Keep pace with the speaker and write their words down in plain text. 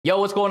Yo,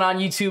 what's going on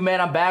YouTube,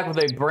 man? I'm back with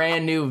a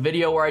brand new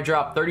video where I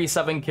dropped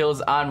 37 kills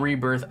on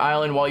Rebirth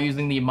Island while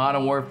using the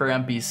Modern Warfare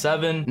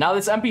MP7. Now,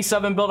 this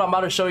MP7 build I'm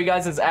about to show you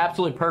guys is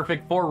absolutely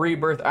perfect for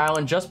Rebirth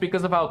Island just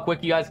because of how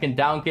quick you guys can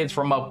down kids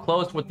from up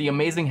close with the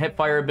amazing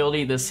hipfire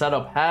ability this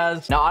setup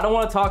has. Now, I don't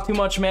want to talk too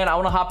much, man. I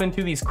want to hop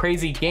into these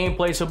crazy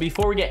gameplays. So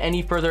before we get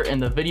any further in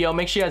the video,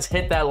 make sure you guys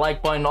hit that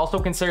like button. Also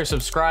consider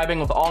subscribing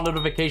with all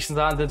notifications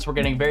on since we're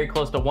getting very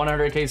close to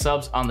 100k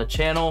subs on the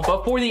channel.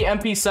 But for the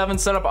MP7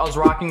 setup I was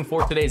rocking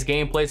for today's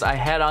gameplays, I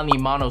had on the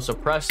mono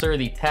suppressor,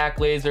 the tac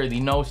laser, the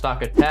no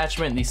stock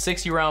attachment, the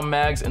 60 round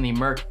mags, and the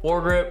Merc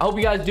foregrip. I hope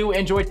you guys do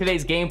enjoy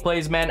today's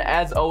gameplays, man.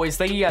 As always,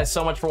 thank you guys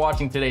so much for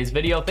watching today's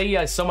video. Thank you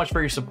guys so much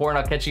for your support,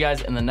 and I'll catch you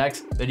guys in the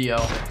next video.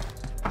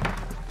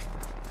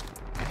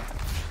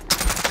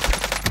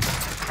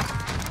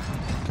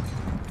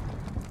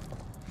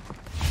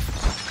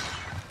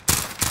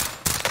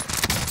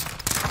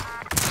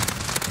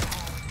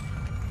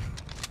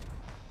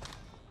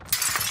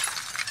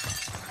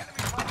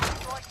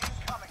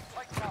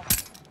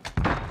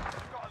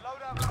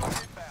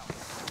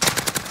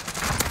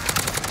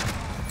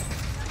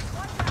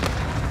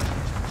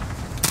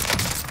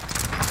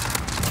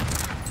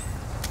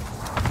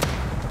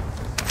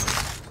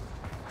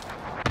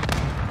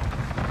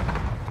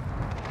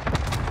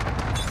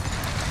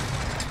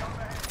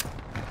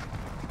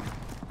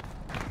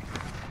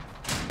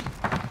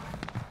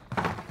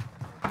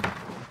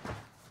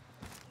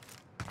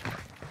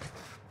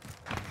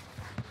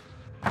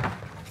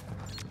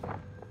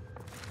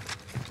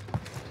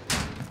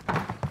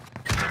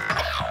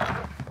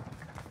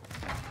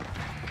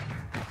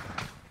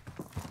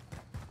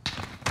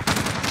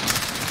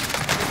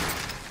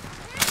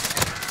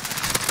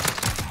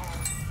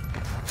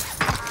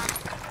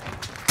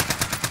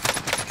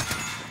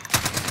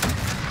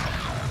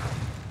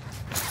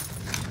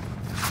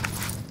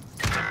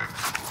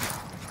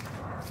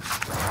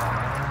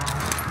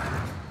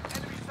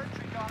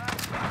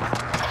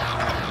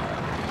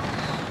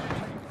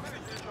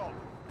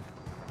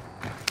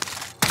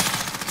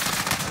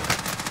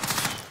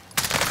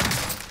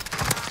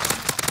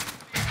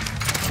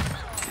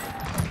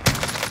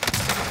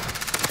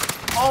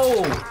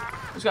 Oh,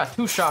 he's got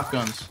two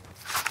shotguns.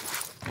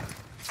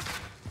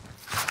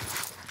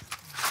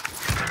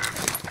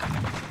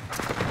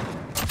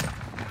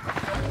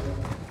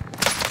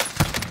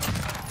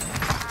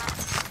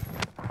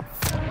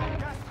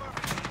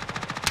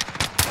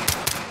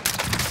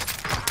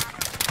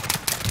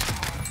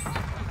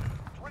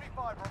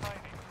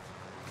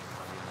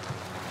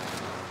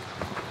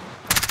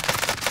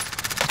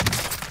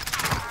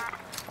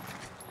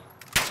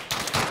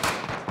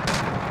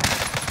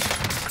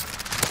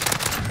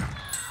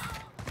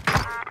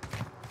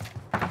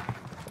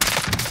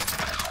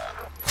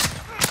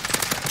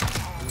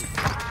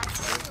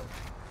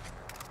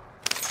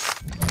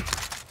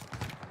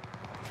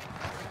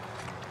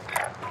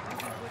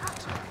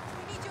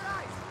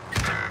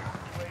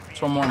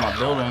 There's one more in my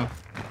building.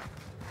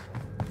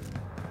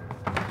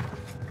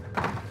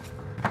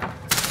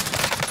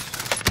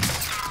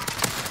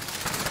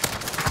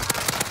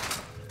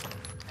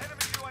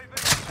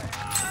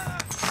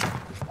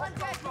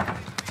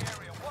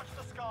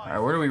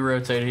 Alright, where do we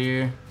rotate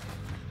here?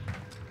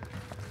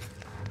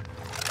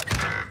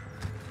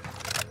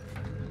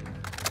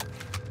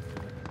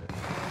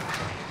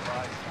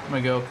 I'm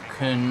gonna go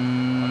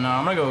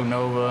I'm gonna go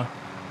Nova.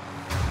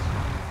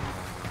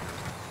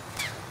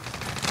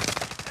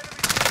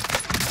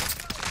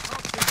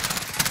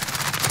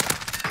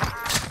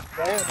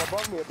 Damn,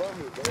 above me.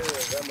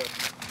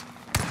 Damn,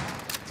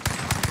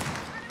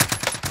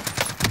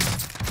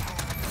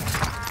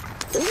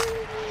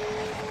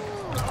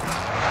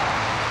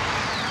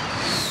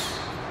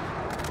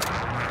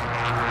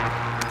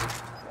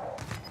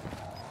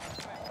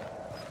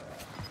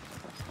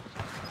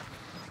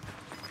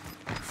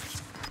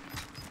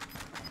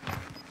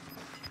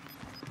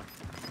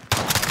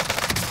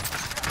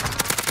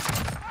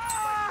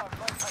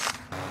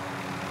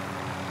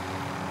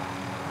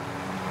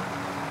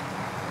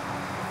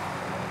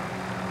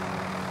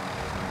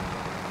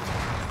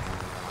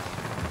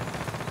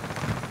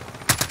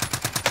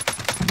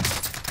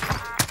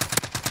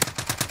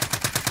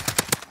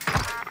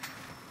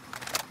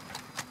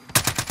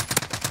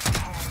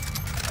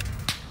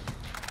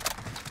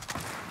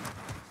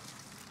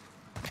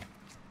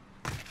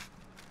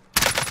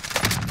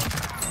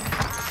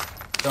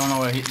 Don't know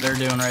what they're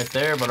doing right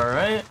there, but all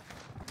right.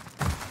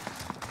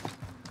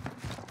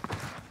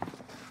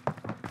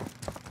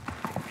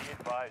 Be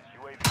advised,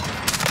 UAV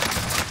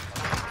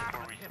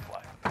for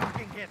resupply.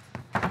 Fucking hit.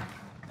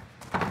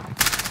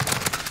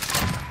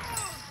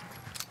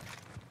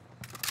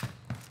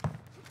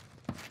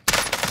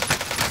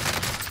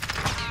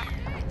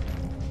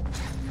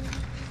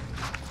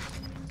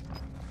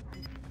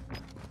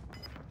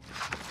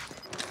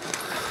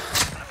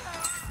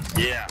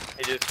 Yeah,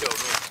 he just killed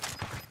me.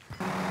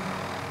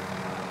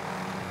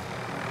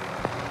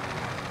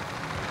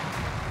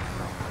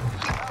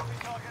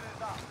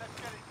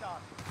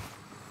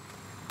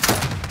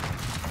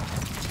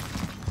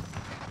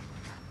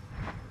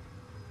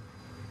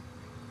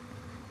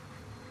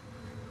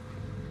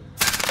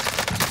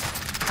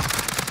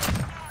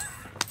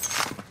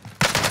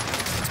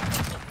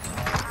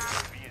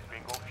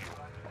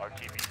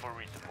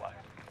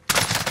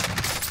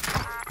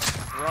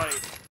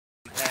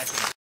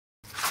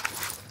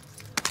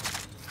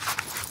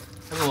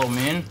 That's a little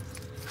mean.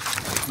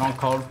 Not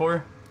called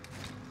for.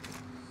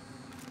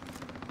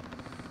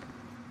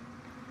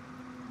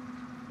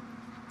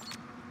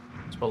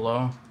 It's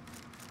below.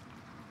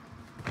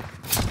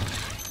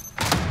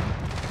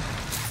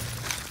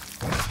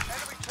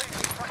 Enemy team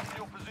is tracking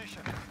your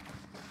position.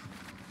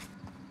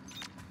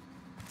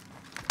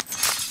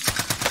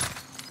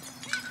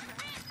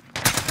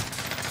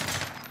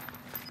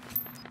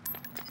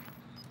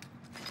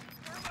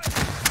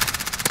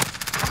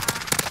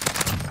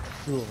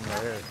 Two of them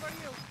right here.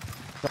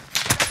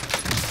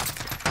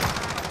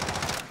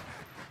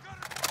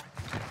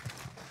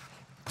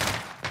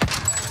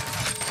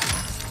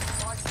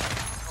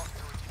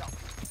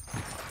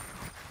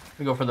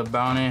 We go for the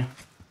bounty.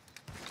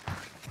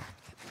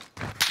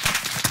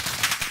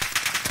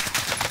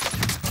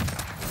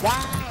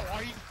 Wow,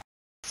 are you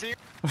serious?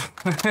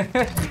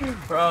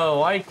 Bro,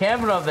 why are you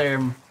camping up there?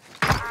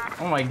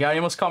 Oh my god, you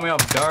almost caught me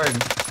off guard.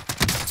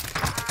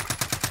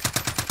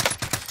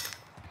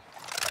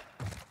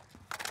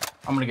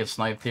 I'm gonna get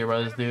sniped here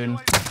by this dude.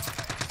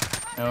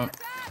 Nope.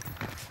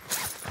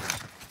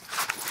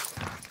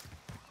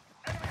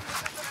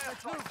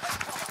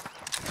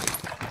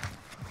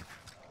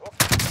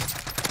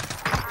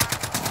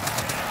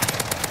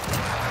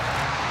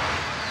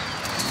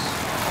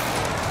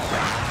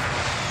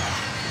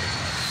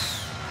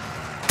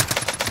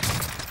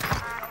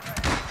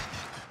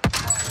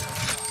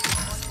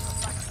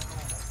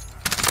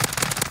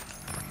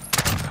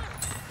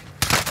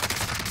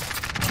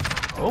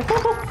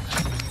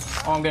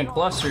 Oh, I'm getting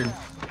clustered.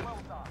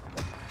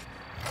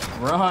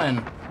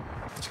 Run.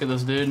 Let's get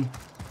this dude.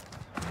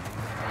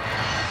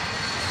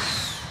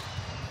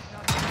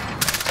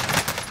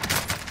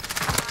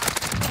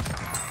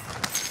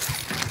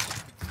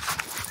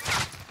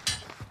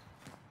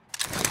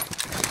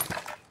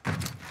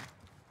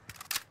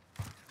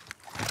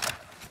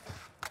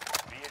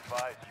 Be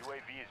advised,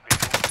 UAV is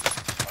being ordered.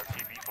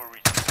 RTB for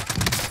resupply.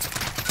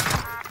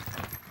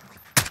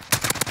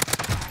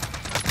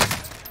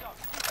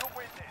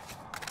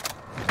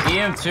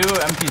 EM2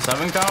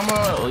 MP7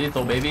 combo,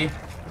 lethal baby.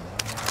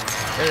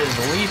 It is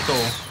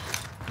lethal.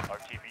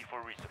 RTB for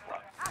resupply.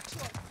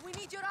 Actual, we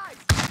need your eyes.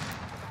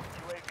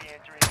 UAV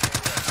entering the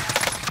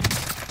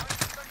area.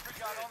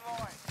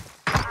 Online.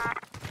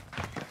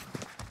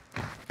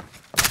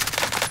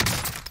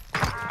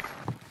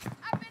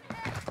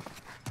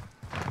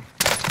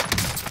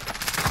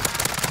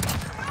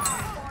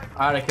 I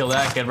had to kill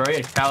that kid, bro. He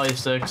had Cali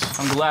sticks.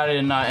 I'm glad I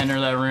did not enter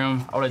that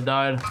room. I would have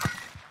died. Be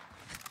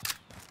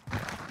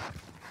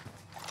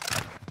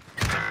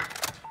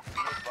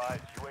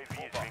advised, UAV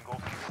is bingo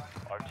fuel.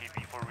 RTB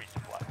for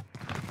resupply.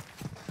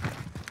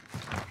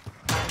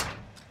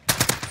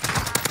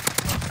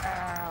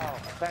 Ow!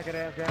 Back it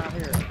ass down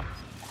here.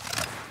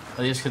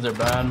 Oh, these kids are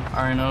bad. I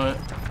already know it.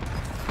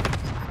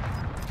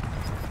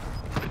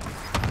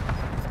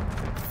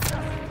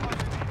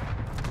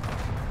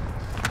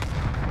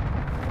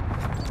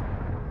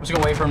 I'm just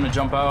gonna wait for him to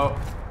jump out.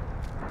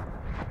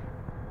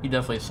 He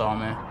definitely saw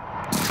me.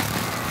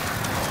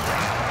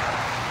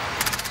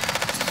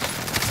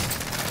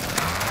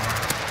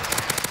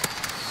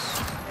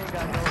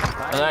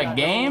 That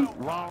game?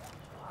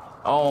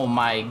 Oh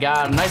my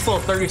god. Nice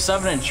little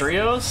 37 in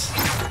trios.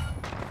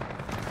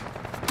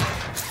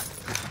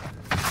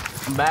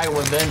 I'm back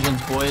with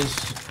vengeance, boys.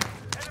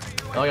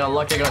 Oh, I got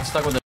lucky I got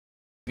stuck with the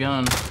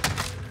gun.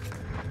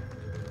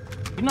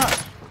 You're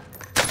not.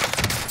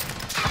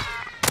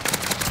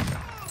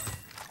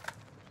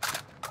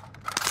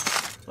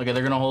 Okay,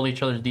 they're gonna hold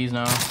each other's D's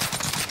now.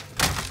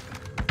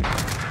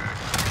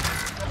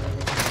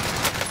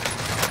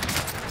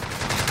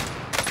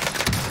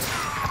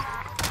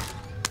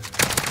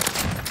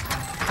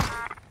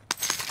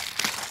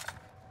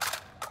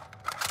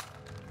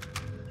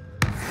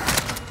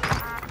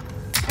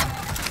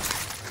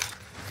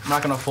 I'm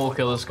not gonna full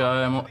kill this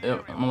guy. I'm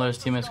gonna let his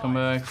teammates come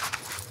back.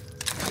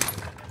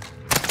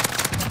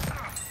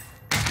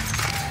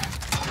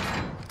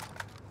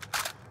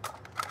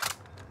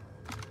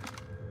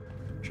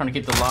 Trying to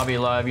keep the lobby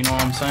alive, you know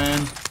what I'm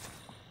saying?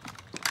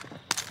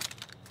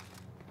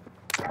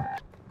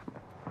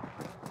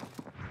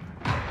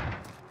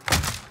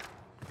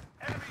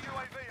 Enemy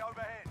UAV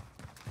overhead.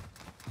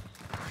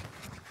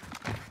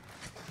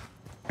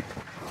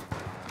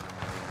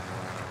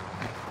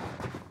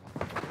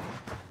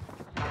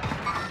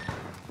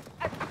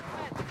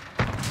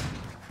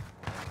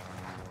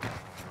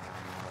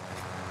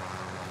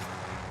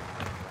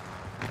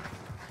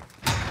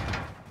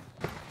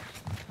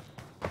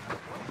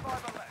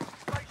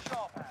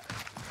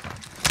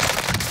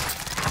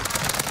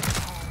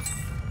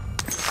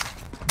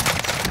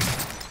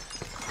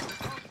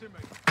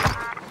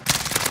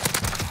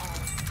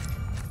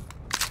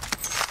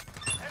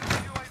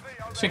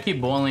 Just gonna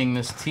keep bullying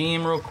this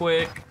team real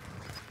quick.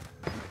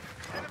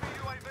 Enemy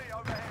UAV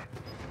overhead.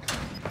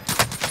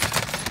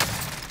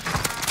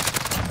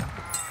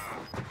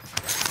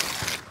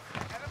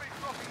 Enemy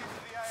dropping into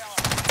the AR.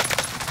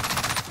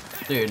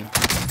 Dude.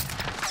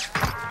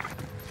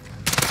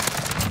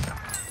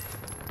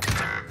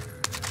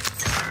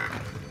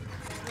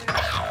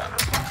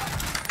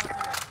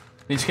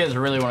 These kids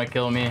really want to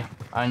kill me.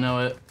 I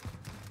know it.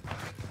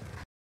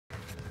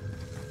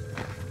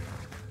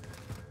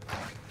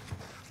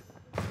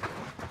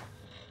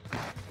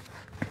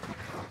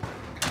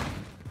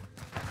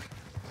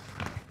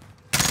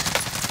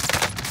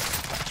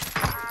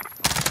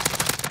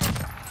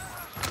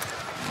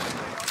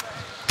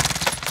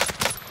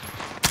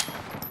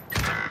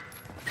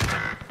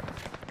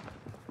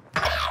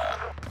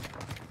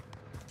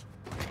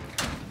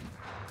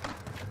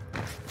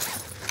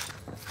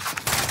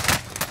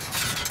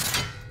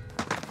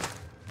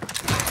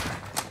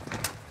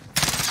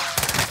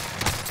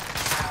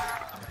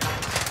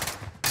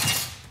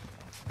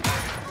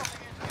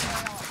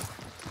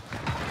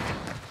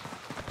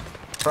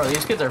 Bro,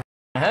 these kids are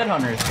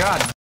headhunters. God.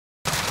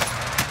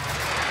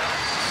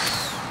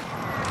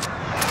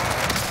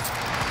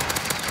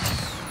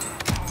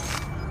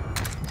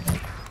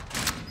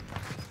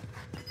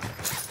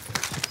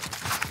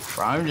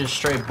 Bro, I'm just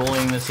straight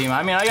bullying this team.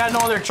 I mean, I got no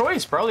other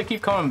choice, bro. They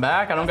keep coming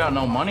back. I don't got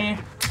no money.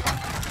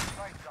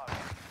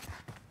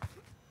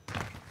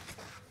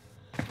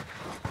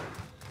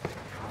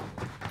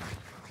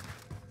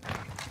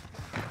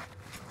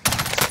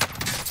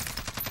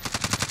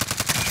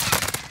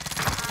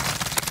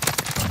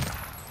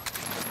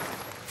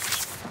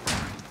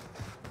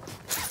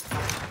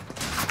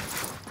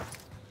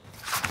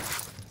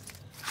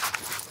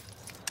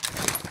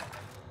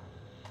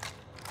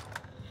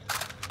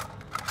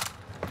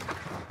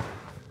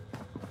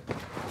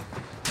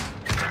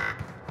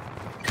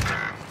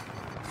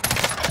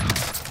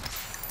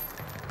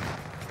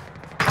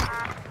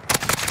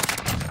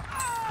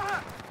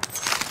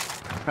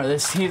 Bro,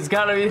 this team's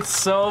gotta be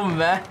so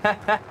mad.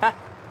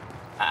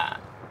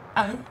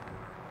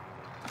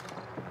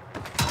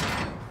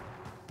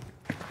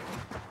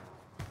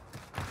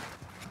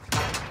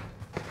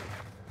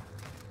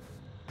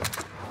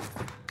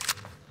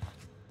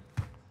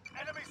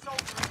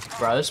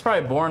 Bro, this is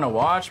probably boring to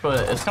watch,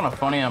 but it's kind of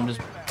funny. I'm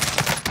just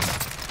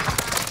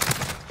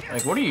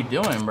like, what are you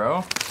doing,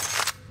 bro?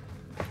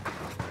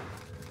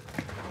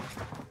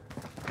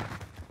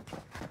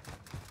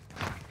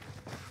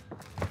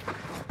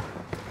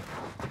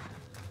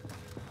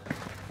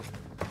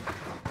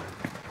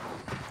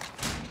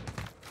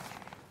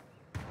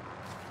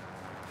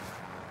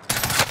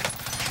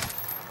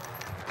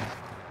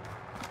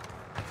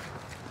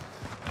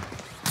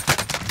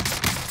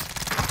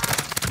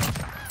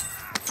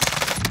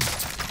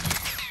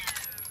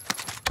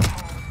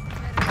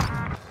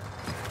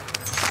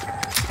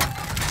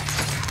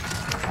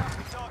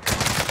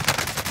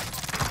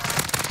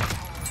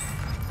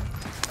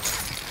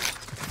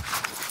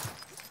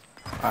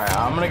 Alright,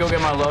 I'm gonna go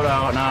get my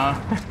loadout now.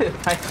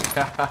 My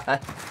God.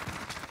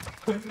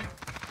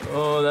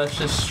 Oh, that's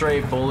just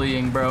straight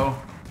bullying, bro.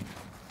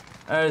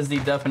 That is the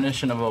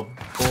definition of a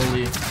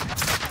bully.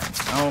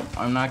 Nope,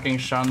 I'm not getting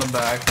shot in the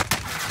back.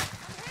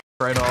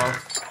 Right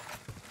off.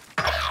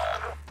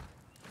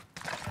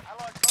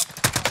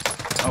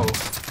 Oh,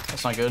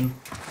 that's not good.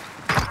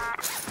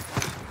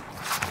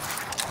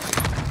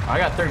 I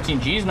got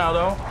 13 G's now,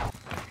 though.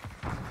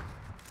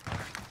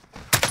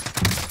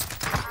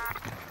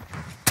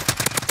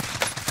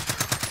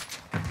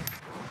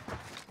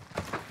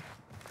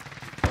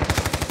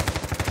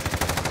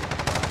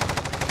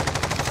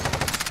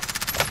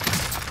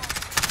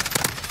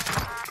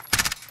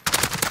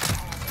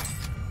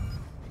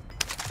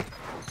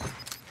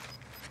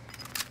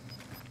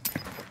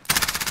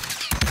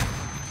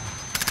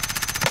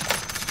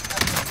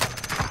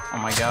 Oh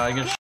my God, I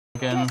get shot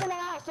again. I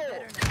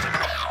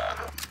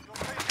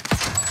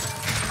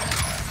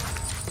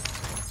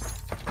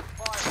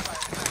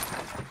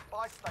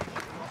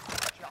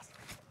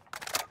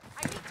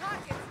need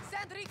targets.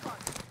 Send recon.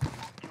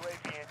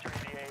 UAV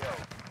entering the AO.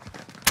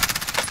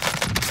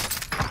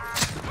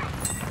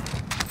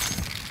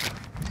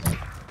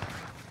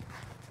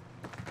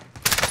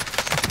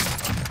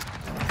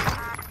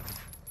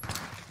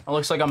 It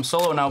looks like I'm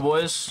solo now,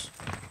 boys.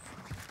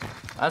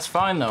 That's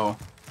fine, though.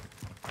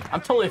 I'm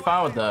totally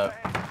fine with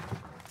that.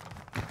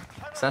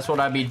 'Cause that's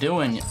what I be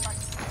doing. Be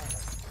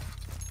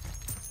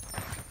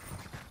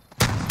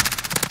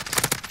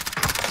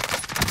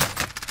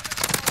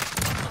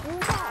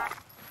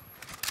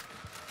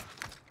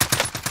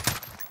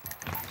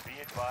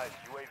advised,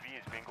 UAV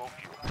is bingo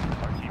fuel.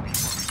 RTB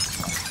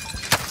for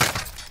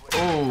resupply.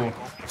 Oh.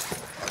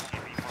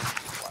 RTB for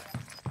resupply.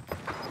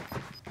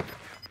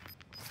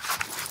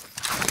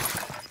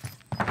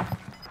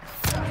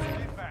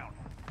 Inbound.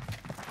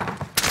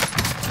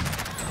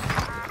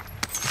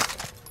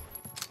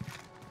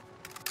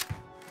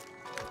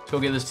 Let's go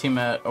get this team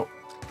at. Oh.